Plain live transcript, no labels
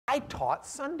I taught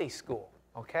Sunday school,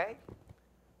 okay?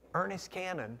 Ernest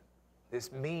Cannon, this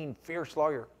mean, fierce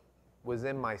lawyer, was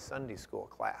in my Sunday school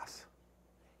class.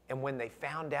 And when they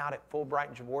found out at Fulbright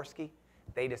and Jaworski,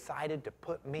 they decided to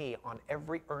put me on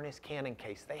every Ernest Cannon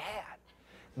case they had.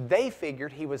 They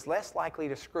figured he was less likely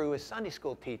to screw his Sunday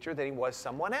school teacher than he was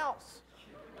someone else.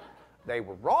 They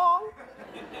were wrong,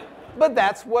 but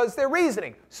that was their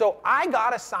reasoning. So I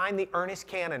got assigned the Ernest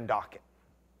Cannon docket.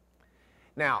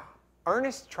 Now,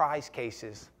 Ernest tries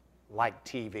cases like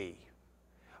TV.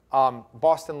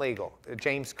 Boston Legal,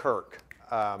 James Kirk,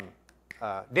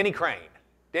 Denny Crane.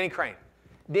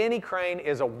 Denny Crane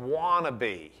is a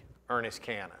wannabe Ernest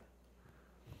Cannon.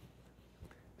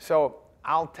 So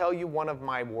I'll tell you one of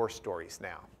my war stories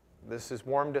now. This has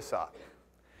warmed us up.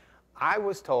 I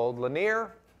was told,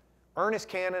 Lanier, Ernest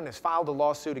Cannon has filed a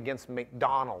lawsuit against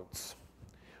McDonald's.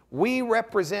 We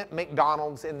represent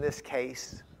McDonald's in this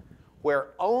case, where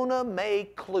Ona Mae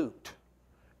Clute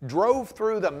drove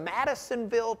through the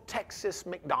Madisonville, Texas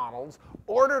McDonald's,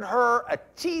 ordered her a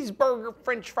cheeseburger,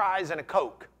 french fries, and a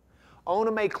Coke.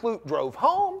 Ona Mae Clute drove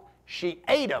home, she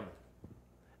ate them,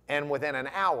 and within an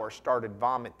hour started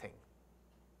vomiting.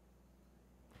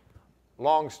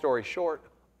 Long story short,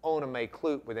 Ona Mae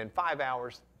Clute, within 5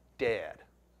 hours, dead.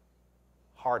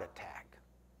 Heart attack.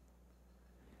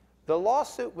 The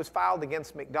lawsuit was filed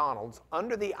against McDonald's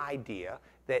under the idea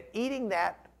that eating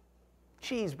that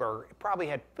cheeseburger, it probably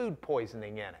had food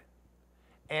poisoning in it.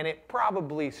 And it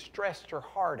probably stressed her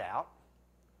heart out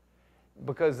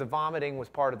because the vomiting was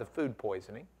part of the food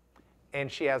poisoning,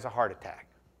 and she has a heart attack.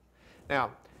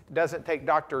 Now, it doesn't take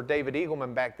Dr. David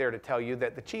Eagleman back there to tell you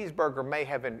that the cheeseburger may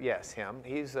have, yes, him,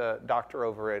 he's a doctor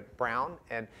over at Brown,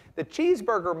 and the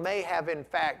cheeseburger may have, in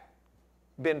fact,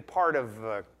 been part of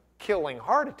a killing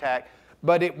heart attack,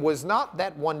 but it was not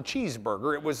that one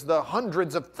cheeseburger. It was the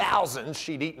hundreds of thousands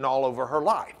she'd eaten all over her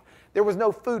life. There was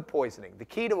no food poisoning. The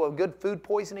key to a good food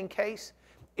poisoning case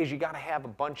is you got to have a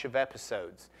bunch of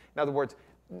episodes. In other words,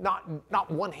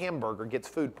 not one hamburger gets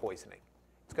food poisoning.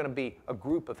 It's going to be a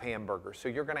group of hamburgers. So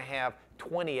you're going to have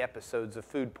 20 episodes of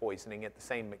food poisoning at the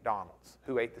same McDonald's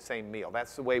who ate the same meal.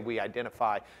 That's the way we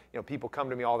identify. You know, people come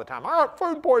to me all the time, I got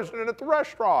food poisoning at the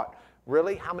restaurant.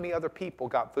 Really? How many other people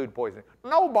got food poisoning?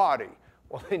 Nobody.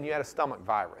 Well, then you had a stomach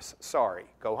virus. Sorry,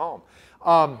 go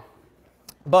home.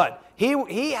 But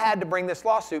he had to bring this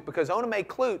lawsuit because Ona Mae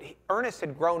Clute, Ernest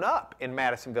had grown up in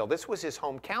Madisonville. This was his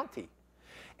home county.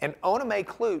 And Ona Mae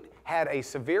Clute had a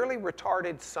severely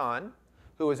retarded son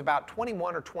who was about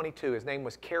 21 or 22. His name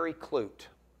was Kerry Clute.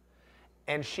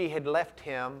 And she had left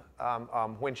him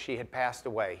when she had passed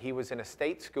away. He was in a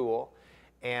state school,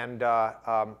 and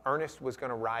Ernest was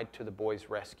going to ride to the boys'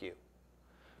 rescue.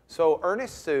 So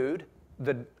Ernest sued.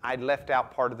 I left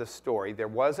out part of the story. There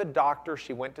was a doctor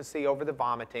she went to see over the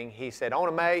vomiting. He said,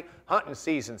 Ona Mae, hunting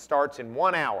season starts in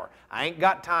 1 hour. I ain't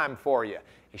got time for you.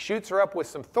 He shoots her up with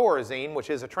some Thorazine,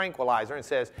 which is a tranquilizer, and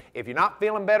says, if you're not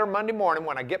feeling better Monday morning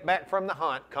when I get back from the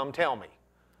hunt, come tell me.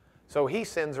 So he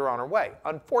sends her on her way.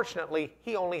 Unfortunately,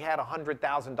 he only had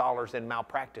 $100,000 in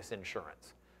malpractice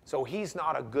insurance. So he's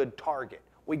not a good target.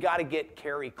 We got to get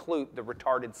Kerry Clute, the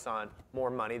retarded son, more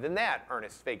money than that,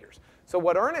 Ernest figures. So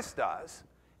what Ernest does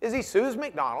is he sues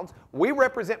McDonald's. We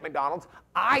represent McDonald's.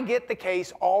 I get the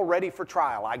case all ready for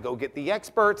trial. I go get the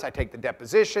experts. I take the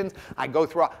depositions. I go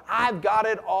through. I've got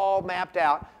it all mapped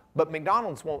out, but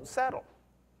McDonald's won't settle.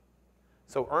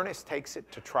 So Ernest takes it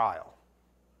to trial.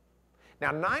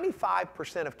 Now,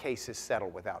 95% of cases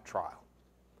settle without trial,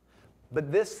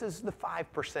 but this is the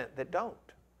 5% that don't.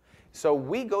 So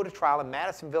we go to trial in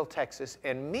Madisonville, Texas,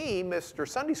 and me, Mr.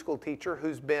 Sunday school teacher,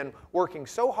 who's been working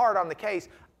so hard on the case,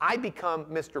 I become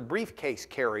Mr. Briefcase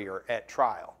Carrier at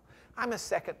trial. I'm a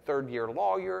second, third year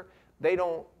lawyer. They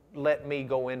don't let me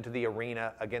go into the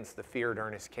arena against the feared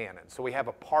Ernest Cannon. So we have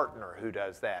a partner who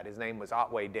does that. His name was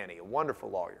Otway Denny, a wonderful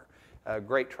lawyer, a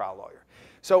great trial lawyer.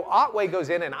 So Otway goes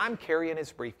in, and I'm carrying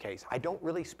his briefcase. I don't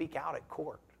really speak out at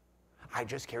court. I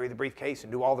just carry the briefcase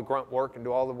and do all the grunt work and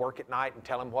do all the work at night and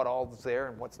tell him what all is there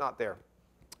and what's not there.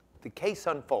 The case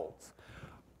unfolds.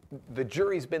 The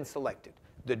jury's been selected.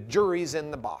 The jury's in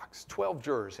the box. 12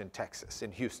 jurors in Texas,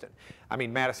 in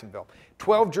Madisonville.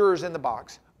 12 jurors in the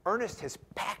box. Ernest has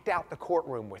packed out the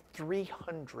courtroom with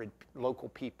 300 local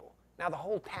people. Now, the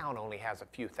whole town only has a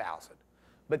few thousand,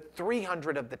 but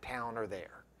 300 of the town are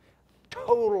there.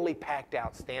 Totally packed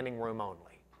out, standing room only.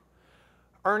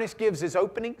 Ernest gives his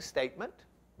opening statement.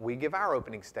 We give our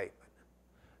opening statement.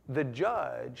 The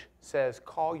judge says,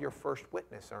 call your first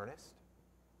witness, Ernest.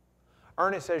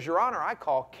 Ernest says, Your Honor, I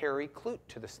call Kerry Clute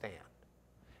to the stand.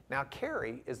 Now,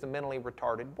 Kerry is the mentally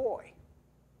retarded boy,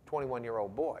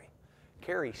 21-year-old boy.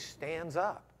 Kerry stands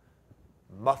up.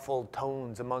 Muffled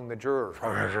tones among the jurors.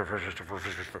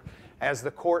 As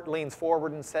the court leans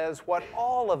forward and says what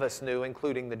all of us knew,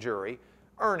 including the jury,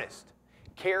 Ernest,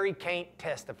 Kerry can't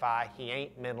testify, he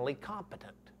ain't mentally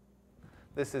competent.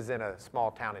 This is in a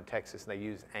small town in Texas, and they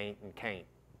use ain't and can't.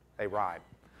 They rhyme.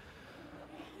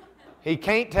 He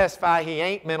can't testify, he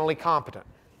ain't mentally competent.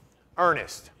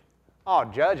 Ernest, oh,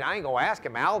 Judge, I ain't going to ask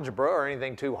him algebra or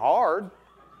anything too hard.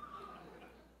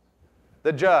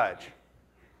 The judge,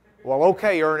 well,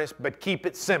 okay, Ernest, but keep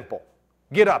it simple.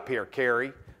 Get up here,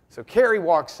 Kerry. So Kerry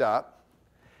walks up,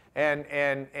 and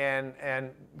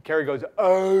Kerry goes,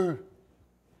 oh.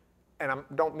 And I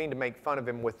don't mean to make fun of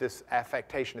him with this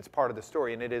affectation. It's part of the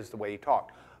story, and it is the way he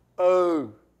talked.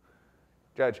 Oh.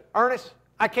 Judge, Ernest,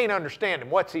 I can't understand him.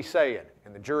 What's he saying?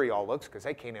 And the jury all looks because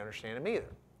they can't understand him either.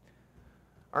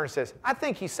 Ernest says, I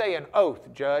think he's saying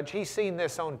oath, Judge. He's seen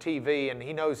this on TV, and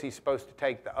he knows he's supposed to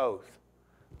take the oath.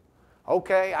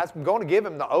 Okay, I'm going to give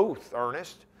him the oath,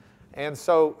 Ernest. And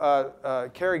so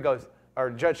Kerry goes,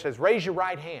 or Judge says, raise your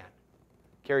right hand.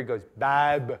 Kerry goes,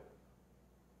 Bible.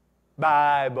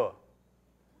 Bible.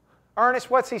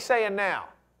 Ernest, what's he saying now?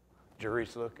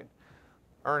 Jury's looking.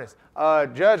 Ernest,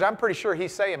 Judge, I'm pretty sure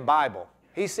he's saying Bible.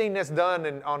 He's seen this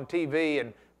done on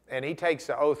TV, and he takes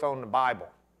the oath on the Bible.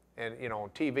 And, you know, on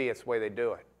TV, it's the way they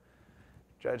do it.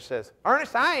 Judge says,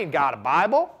 Ernest, I ain't got a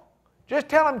Bible. Just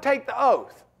tell him to take the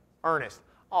oath. Ernest,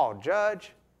 oh,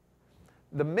 Judge,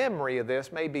 the memory of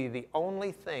this may be the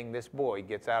only thing this boy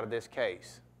gets out of this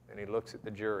case. And he looks at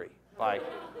the jury like,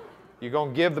 you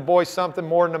going to give the boy something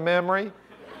more than a memory?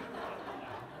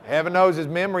 Heaven knows his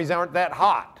memories aren't that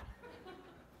hot.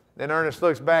 Then Ernest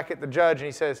looks back at the judge and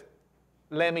he says,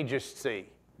 let me just see.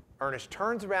 Ernest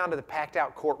turns around to the packed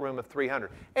out courtroom of 300.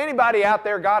 Anybody out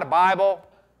there got a Bible?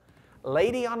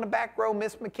 Lady on the back row,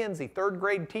 Miss McKenzie, third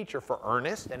grade teacher for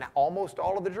Ernest, and almost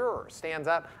all of the jurors, stands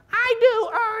up. I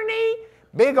do, Ernie.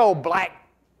 Big old black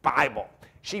Bible.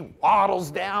 She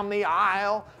waddles down the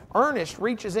aisle. Ernest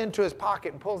reaches into his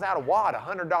pocket and pulls out a wad of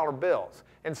 $100 bills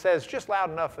and says, just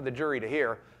loud enough for the jury to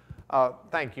hear,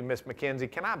 thank you, Miss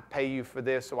McKenzie. Can I pay you for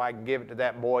this so I can give it to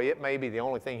that boy? It may be the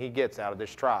only thing he gets out of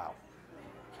this trial.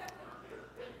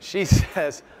 She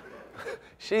says,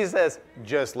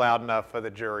 just loud enough for the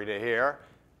jury to hear.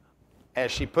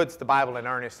 As she puts the Bible in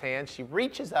Ernest's hand, she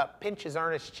reaches up, pinches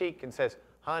Ernest's cheek, and says,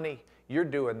 honey, you're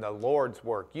doing the Lord's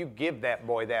work. You give that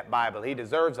boy that Bible. He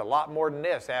deserves a lot more than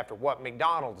this after what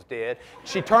McDonald's did.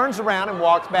 She turns around and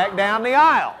walks back down the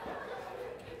aisle.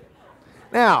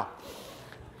 Now,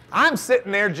 I'm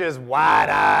sitting there just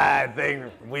wide-eyed thinking,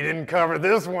 we didn't cover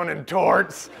this one in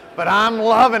torts, but I'm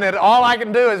loving it. All I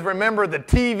can do is remember the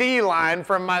TV line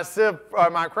from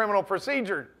my criminal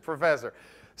procedure professor.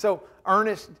 So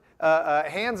Ernest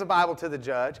hands the Bible to the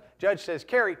judge. Judge says,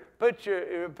 Kerry, put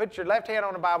your left hand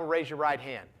on the Bible, raise your right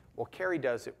hand. Well, Kerry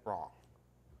does it wrong.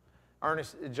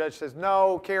 The judge says,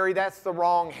 no, Kerry, that's the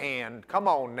wrong hand. Come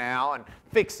on now, and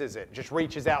fixes it. Just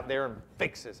reaches out there and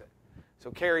fixes it.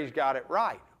 So Kerry's got it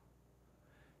right.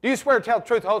 Do you swear to tell the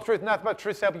truth, the whole truth, nothing but the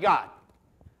truth, so help you God?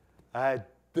 I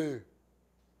do.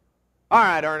 All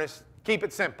right, Ernest, keep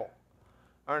it simple.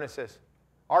 Ernest says,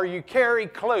 are you Kerry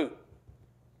Clute?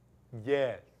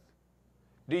 Yes.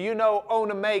 Do you know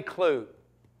Ona Mae Clute?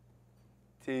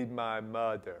 She's my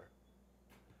mother.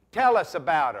 Tell us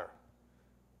about her.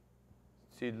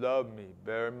 She loved me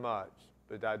very much,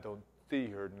 but I don't see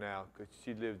her now because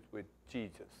she lives with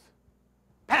Jesus.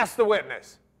 Pass the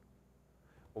witness.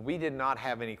 Well, we did not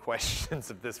have any questions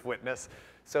of this witness,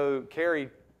 so Kerry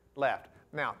left.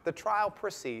 Now, the trial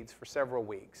proceeds for several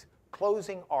weeks.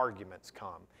 Closing arguments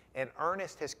come, and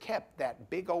Ernest has kept that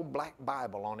big old black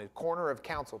Bible on his corner of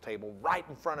counsel table right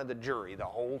in front of the jury the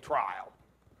whole trial.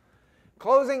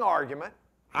 Closing argument,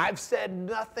 I've said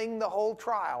nothing the whole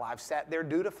trial. I've sat there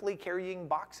dutifully carrying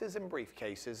boxes and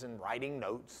briefcases and writing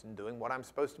notes and doing what I'm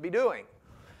supposed to be doing.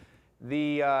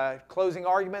 The closing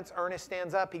arguments, Ernest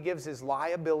stands up. He gives his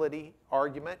liability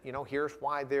argument. You know, here's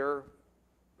why they're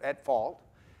at fault.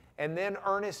 And then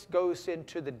Ernest goes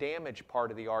into the damage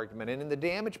part of the argument. And in the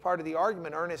damage part of the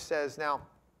argument, Ernest says, now,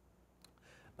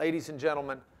 ladies and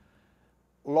gentlemen,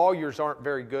 lawyers aren't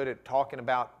very good at talking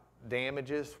about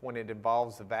damages when it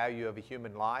involves the value of a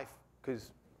human life,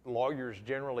 because lawyers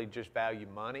generally just value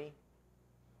money.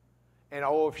 And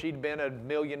oh, if she'd been $1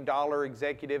 million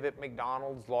executive at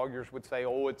McDonald's, lawyers would say,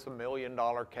 oh, it's $1 million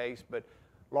case. But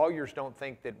lawyers don't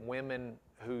think that women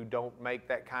who don't make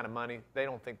that kind of money, they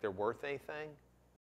don't think they're worth anything.